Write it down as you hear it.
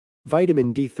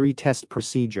Vitamin D3 test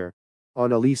procedure.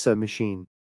 On ELISA machine.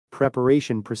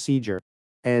 Preparation procedure.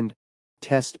 And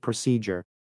test procedure.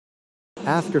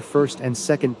 After first and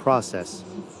second process.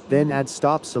 Then add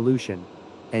stop solution.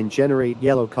 And generate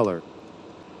yellow color.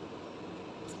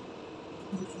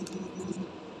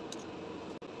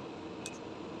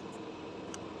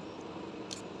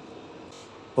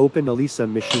 Open ELISA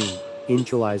machine.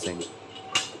 Initializing.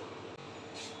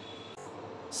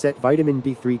 Set vitamin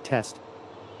D3 test.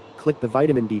 Click the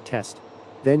vitamin D test.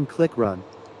 Then click run.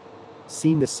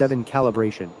 Scene the 7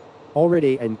 calibration.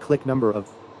 Already and click number of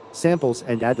samples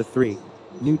and add the 3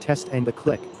 new test and the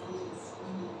click.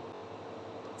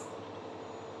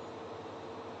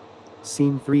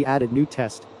 Scene 3 added new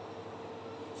test.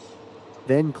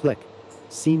 Then click.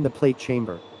 Scene the plate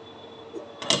chamber.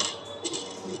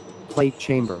 Plate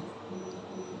chamber.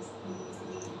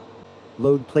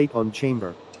 Load plate on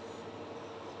chamber.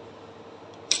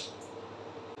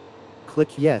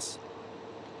 Click yes.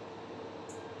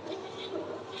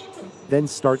 Then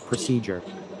start procedure.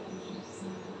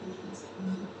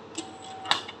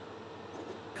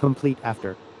 Complete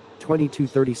after 20 to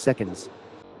 30 seconds.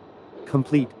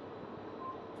 Complete.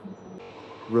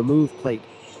 Remove plate.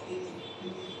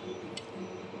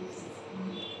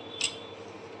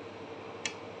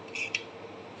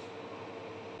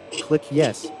 Click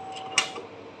yes.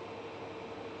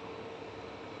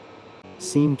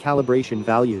 Scene calibration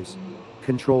values,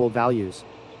 control values,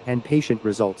 and patient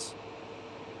results.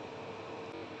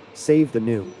 Save the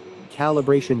new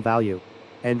calibration value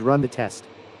and run the test.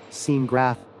 Scene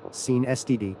graph, scene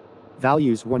STD,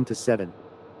 values 1 to 7.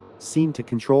 Scene to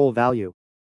control value.